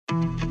Hello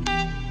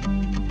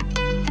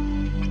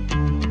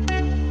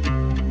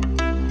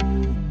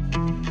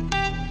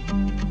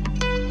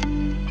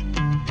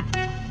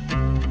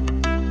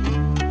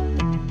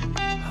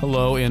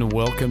and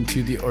welcome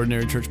to the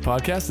Ordinary Church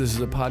Podcast. This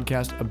is a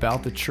podcast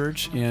about the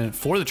church and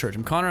for the church.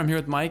 I'm Connor, I'm here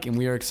with Mike, and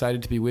we are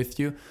excited to be with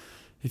you.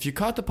 If you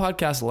caught the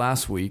podcast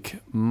last week,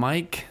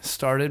 Mike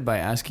started by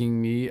asking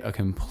me a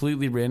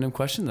completely random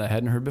question that I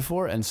hadn't heard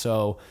before, and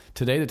so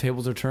today the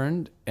tables are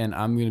turned, and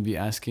I'm going to be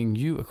asking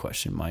you a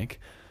question, Mike.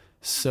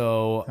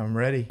 So I'm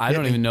ready. I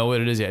don't even know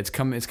what it is yet. It's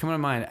coming to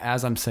mind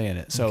as I'm saying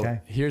it. So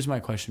Here's my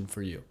question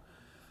for you.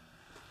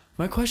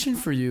 My question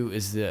for you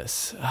is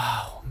this.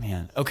 Oh,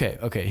 man.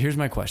 Okay. Here's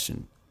my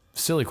question.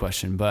 Silly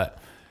question, but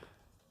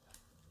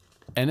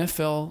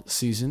NFL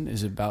season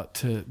is about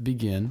to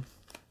begin.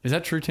 Is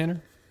that true,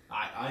 Tanner?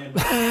 I don't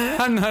know.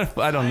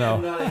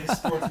 I'm not a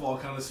sports ball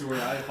connoisseur.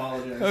 I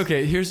apologize.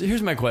 Okay,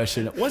 here's my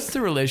question. What's the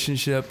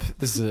relationship?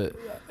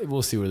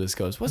 We'll see where this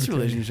goes. What's the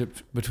relationship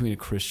between a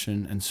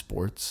Christian and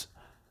sports?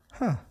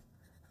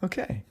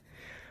 Okay.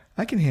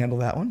 I can handle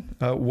that one.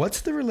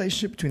 What's the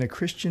relationship between a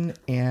Christian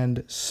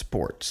and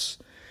sports?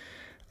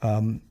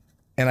 And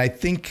I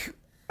think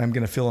I'm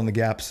going to fill in the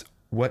gaps.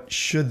 What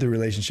should the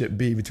relationship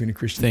be between a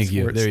Christian and sports?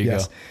 Thank you. There you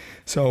go.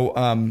 So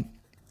a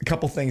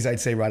couple things I'd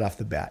say right off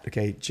the bat.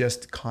 Okay,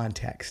 just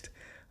context.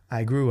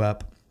 I grew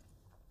up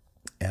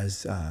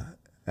as a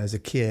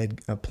kid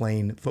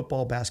playing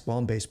football, basketball,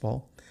 and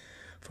baseball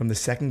from the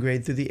 2nd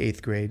grade through the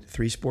 8th grade,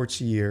 3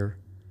 sports a year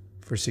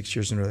for 6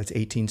 years in a row. That's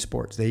 18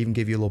 sports. They even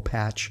give you a little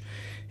patch.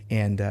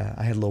 And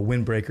I had a little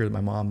windbreaker that my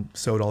mom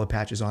sewed all the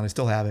patches on. I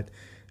still have it.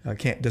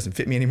 Doesn't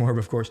fit me anymore,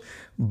 of course.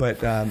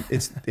 But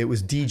it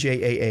was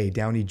DJAA,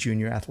 Downey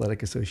Junior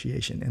Athletic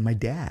Association. And my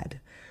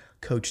dad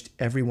coached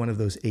every one of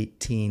those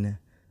 18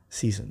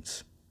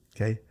 seasons.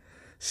 Okay,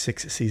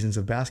 6 seasons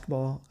of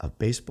basketball, of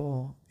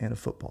baseball, and of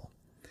football.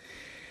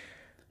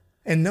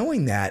 And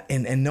knowing that,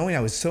 and knowing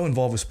I was so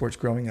involved with sports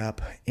growing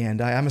up,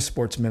 and I'm a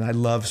sportsman. I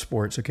love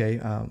sports.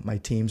 Okay, my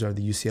teams are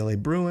the UCLA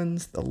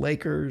Bruins, the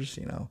Lakers.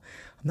 I'm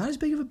not as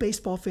big of a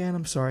baseball fan.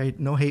 I'm sorry,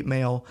 no hate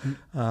mail,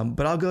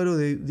 but I'll go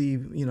to the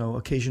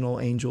occasional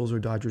Angels or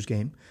Dodgers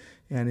game,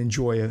 and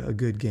enjoy a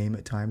good game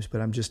at times.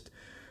 But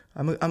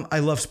I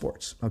love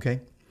sports. Okay,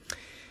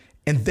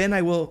 and then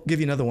I will give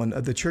you another one.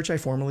 The church I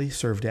formerly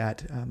served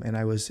at, and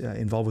I was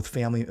involved with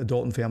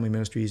adult and family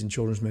ministries and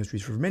children's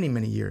ministries for many,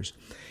 many years.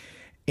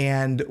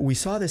 And we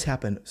saw this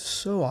happen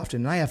so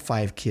often. And I have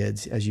 5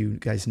 kids, as you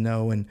guys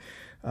know, and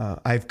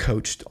I've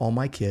coached all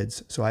my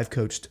kids. So I've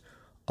coached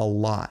a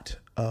lot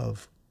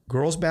of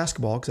girls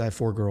basketball because I have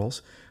 4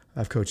 girls.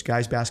 I've coached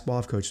guys basketball.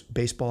 I've coached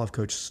baseball. I've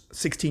coached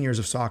 16 years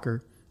of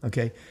soccer.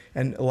 Okay.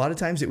 And a lot of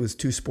times it was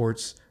 2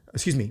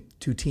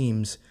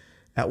 teams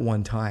at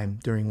one time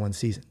during one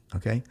season.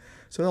 Okay.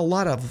 So a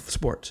lot of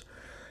sports.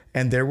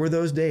 And there were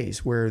those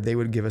days where they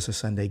would give us a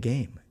Sunday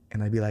game.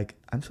 And I'd be like,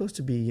 I'm supposed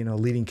to be,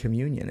 leading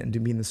communion and to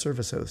be the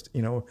service host,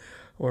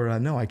 or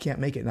no, I can't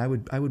make it. And I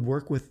would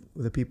work with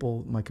the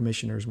people, my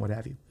commissioners and what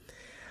have you.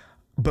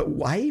 But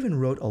I even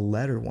wrote a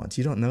letter once.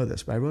 You don't know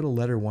this, but I wrote a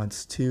letter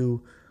once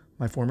to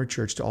my former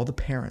church, to all the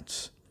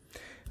parents,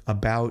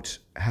 about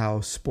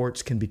how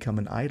sports can become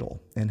an idol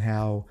and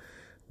how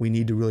we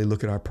need to really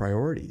look at our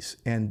priorities.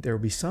 And there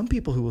will be some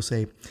people who will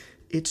say,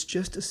 it's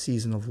just a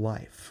season of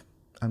life.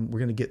 We're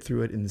going to get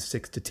through it in the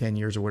 6 to 10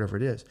 years or whatever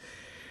it is.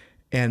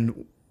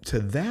 And to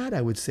that,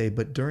 I would say,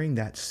 but during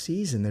that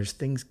season, there's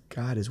things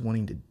God is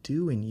wanting to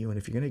do in you. And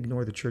if you're going to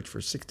ignore the church for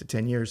 6 to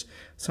 10 years,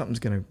 something's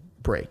going to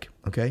break,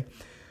 okay?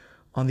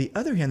 On the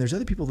other hand, there's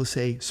other people who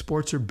say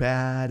sports are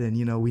bad and,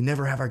 we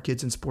never have our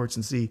kids in sports,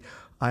 and see,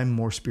 I'm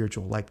more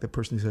spiritual, like the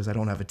person who says I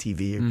don't have a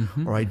TV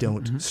or I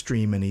don't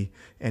stream any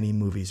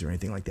movies or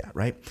anything like that,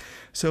 right?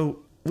 So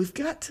we've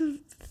got to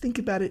think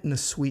about it in a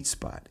sweet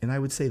spot. And I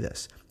would say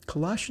this,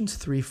 Colossians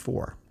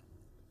 3:4.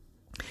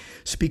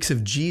 speaks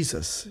of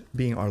Jesus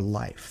being our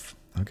life,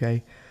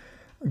 okay?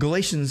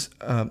 Colossians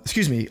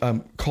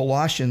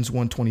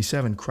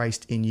 1:27,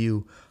 Christ in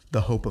you, the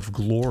hope of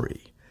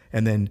glory.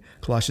 And then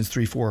Colossians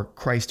 3:4,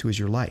 Christ who is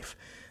your life.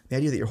 The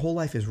idea that your whole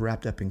life is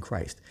wrapped up in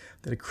Christ,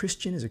 that a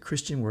Christian is a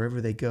Christian wherever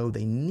they go.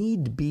 They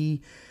need to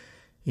be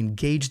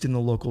engaged in the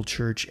local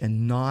church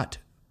and not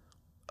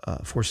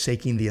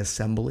forsaking the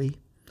assembly.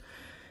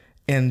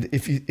 And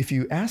if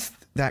you ask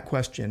that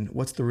question,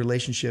 what's the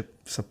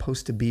relationship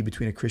supposed to be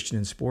between a Christian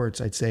and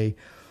sports? I'd say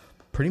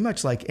pretty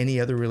much like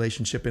any other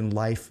relationship in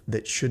life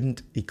that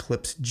shouldn't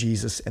eclipse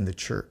Jesus and the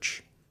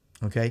church,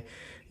 okay?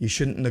 You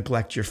shouldn't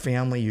neglect your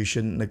family. You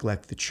shouldn't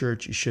neglect the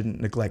church. You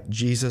shouldn't neglect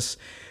Jesus.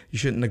 You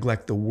shouldn't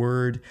neglect the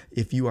word.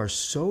 If you are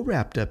so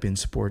wrapped up in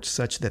sports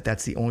such that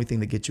that's the only thing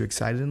that gets you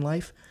excited in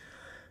life,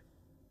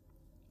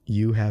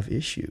 you have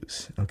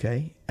issues,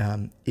 okay?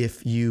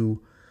 If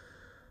you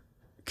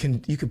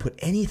can put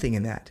anything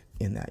in that.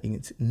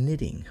 It's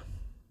knitting,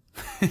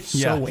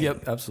 sewing,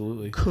 yep,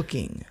 absolutely,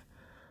 cooking,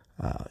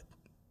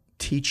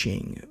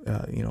 teaching,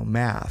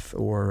 math,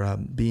 or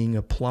being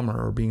a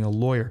plumber or being a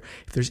lawyer.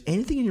 If there's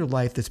anything in your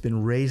life that's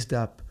been raised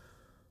up,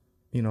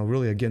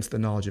 really against the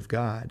knowledge of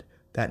God,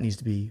 that needs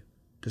to be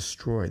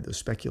destroyed, those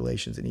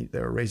speculations, and they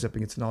were raised up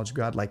against the knowledge of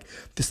God, like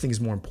this thing is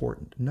more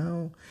important.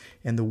 No.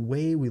 And the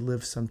way we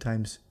live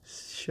sometimes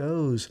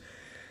shows,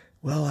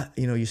 well,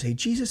 you say,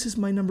 Jesus is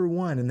my number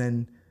one, and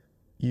then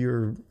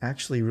you're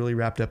actually really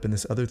wrapped up in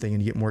this other thing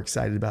and you get more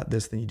excited about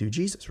this than you do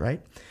Jesus,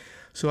 right?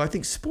 So I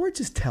think sports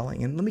is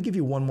telling. And let me give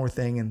you one more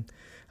thing. And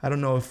I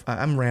don't know if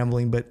I'm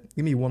rambling, but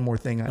give me one more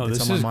thing that's on my mind.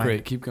 This is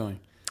great. Keep going.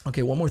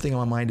 Okay, one more thing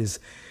on my mind is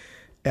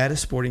at a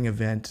sporting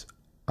event,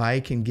 I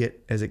can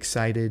get as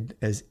excited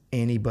as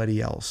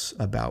anybody else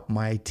about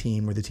my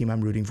team or the team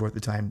I'm rooting for at the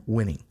time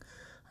winning.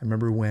 I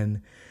remember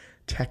when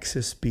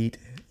Texas beat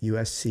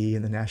USC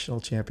in the national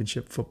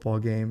championship football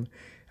game.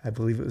 I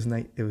believe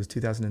it was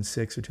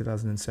 2006 or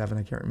 2007.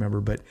 I can't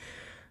remember, but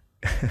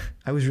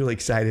I was really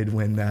excited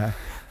when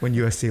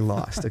USC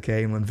lost,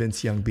 okay, and when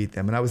Vince Young beat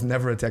them. And I was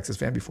never a Texas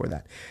fan before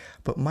that.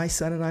 But my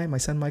son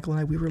Michael and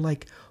I, we were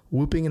like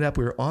whooping it up.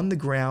 We were on the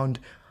ground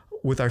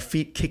with our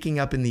feet kicking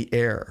up in the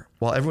air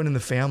while everyone in the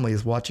family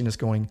is watching us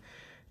going,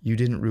 you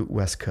didn't root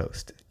West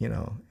Coast,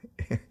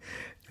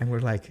 And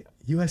we're like,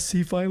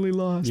 USC finally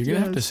lost. You're going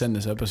to have to send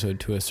this episode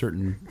to a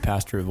certain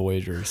pastor of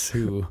Voyagers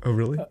who... Oh,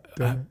 really?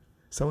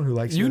 Someone who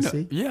likes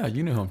USC? Yeah,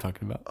 you know who I'm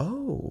talking about.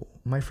 Oh,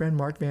 my friend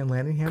Mark Van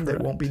Landingham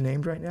that won't be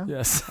named right now?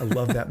 Yes. I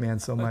love that man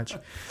so much.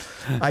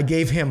 I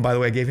gave him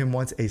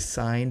once a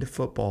signed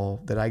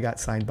football that I got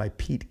signed by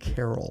Pete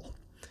Carroll.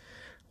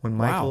 When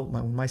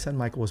my son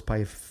Michael was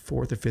probably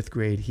 4th or 5th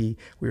grade, we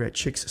were at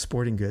Chick's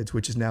Sporting Goods,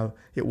 which is now,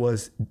 it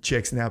was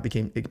Chick's, now it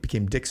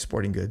became Dick's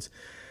Sporting Goods.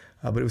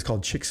 But it was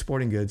called Chick's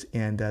Sporting Goods,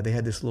 and they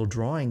had this little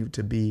drawing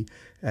to be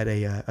at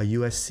a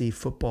USC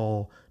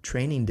football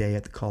training day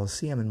at the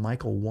Coliseum, and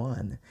Michael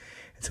won.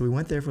 And so we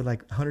went there for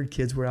like 100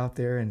 kids were out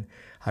there, and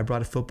I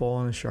brought a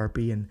football and a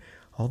Sharpie, and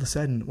all of a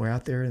sudden we're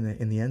out there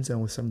in the end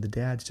zone with some of the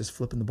dads just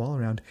flipping the ball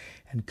around,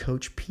 and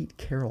Coach Pete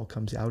Carroll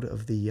comes out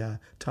of the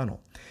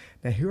tunnel.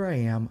 Now here I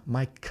am.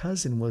 My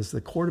cousin was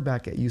the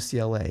quarterback at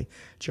UCLA.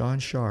 John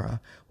Shara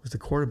was the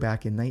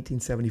quarterback in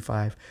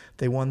 1975.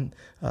 They won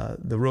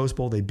the Rose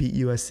Bowl. They beat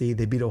USC.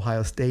 They beat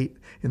Ohio State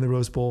in the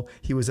Rose Bowl.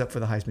 He was up for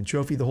the Heisman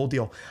Trophy, the whole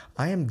deal.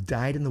 I am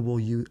dyed-in-the-wool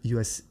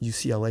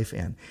UCLA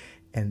fan.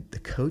 And the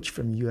coach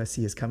from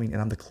USC is coming,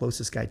 and I'm the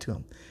closest guy to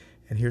him.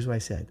 And here's what I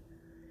said.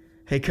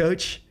 Hey,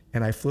 Coach.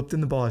 And I flipped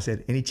in the ball. I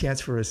said, any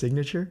chance for a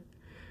signature,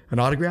 an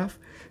autograph?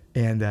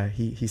 And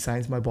he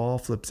signs my ball,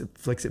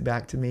 flicks it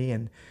back to me,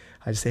 and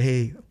I just say,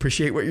 hey,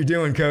 appreciate what you're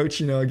doing,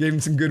 Coach. I gave him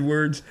some good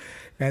words.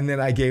 And then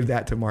I gave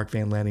that to Mark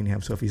Van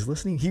Landingham. So if he's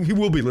listening, he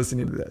will be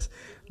listening to this.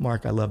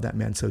 Mark, I love that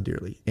man so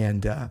dearly.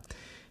 And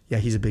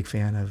he's a big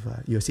fan of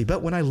USC.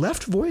 But when I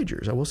left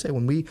Voyagers, I will say,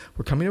 when we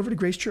were coming over to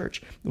Grace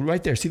Church,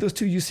 right there, see those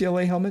 2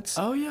 UCLA helmets?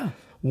 Oh, yeah.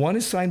 One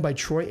is signed by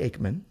Troy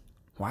Aikman.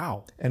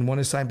 Wow. And one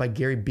is signed by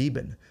Gary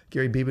Beeben.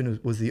 Gary Beeben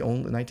was the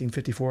only,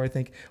 1954, I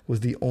think, was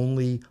the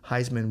only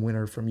Heisman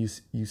winner from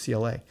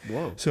UCLA.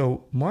 Whoa.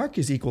 So Mark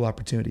is equal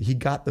opportunity. He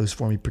got those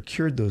for me,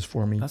 procured those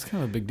for me. That's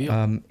kind of a big deal.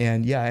 And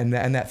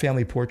that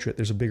family portrait,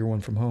 there's a bigger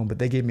one from home, but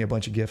they gave me a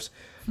bunch of gifts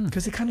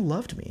because they kind of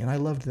loved me and I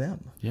loved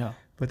them. Yeah.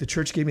 But the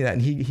church gave me that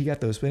and he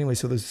got those. But anyway,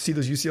 so see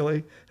those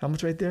UCLA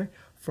helmets right there?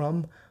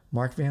 From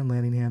Mark Van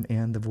Landingham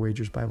and the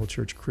Voyagers Bible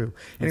Church crew.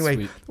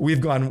 Anyway,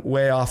 we've gone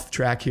way off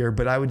track here,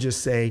 but I would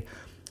just say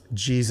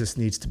Jesus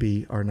needs to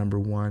be our number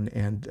one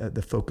and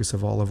the focus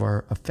of all of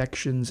our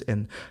affections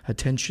and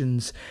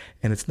attentions.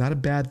 And it's not a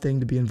bad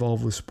thing to be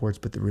involved with sports,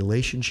 but the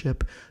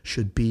relationship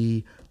should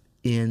be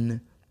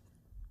in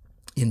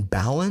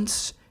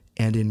balance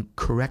and in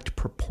correct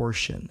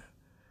proportion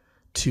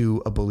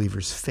to a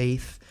believer's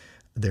faith,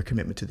 their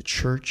commitment to the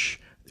church,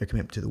 their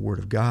commitment to the Word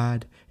of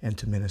God, and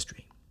to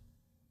ministry.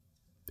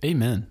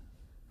 Amen.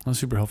 That's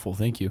super helpful.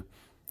 Thank you.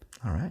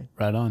 All right.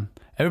 Right on.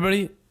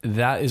 Everybody,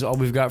 that is all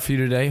we've got for you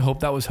today.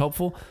 Hope that was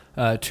helpful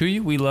to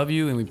you. We love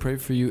you and we pray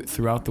for you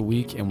throughout the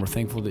week, and we're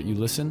thankful that you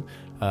listen.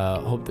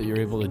 Hope that you're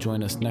able to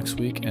join us next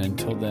week. And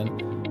until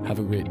then, have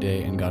a great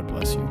day and God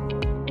bless you.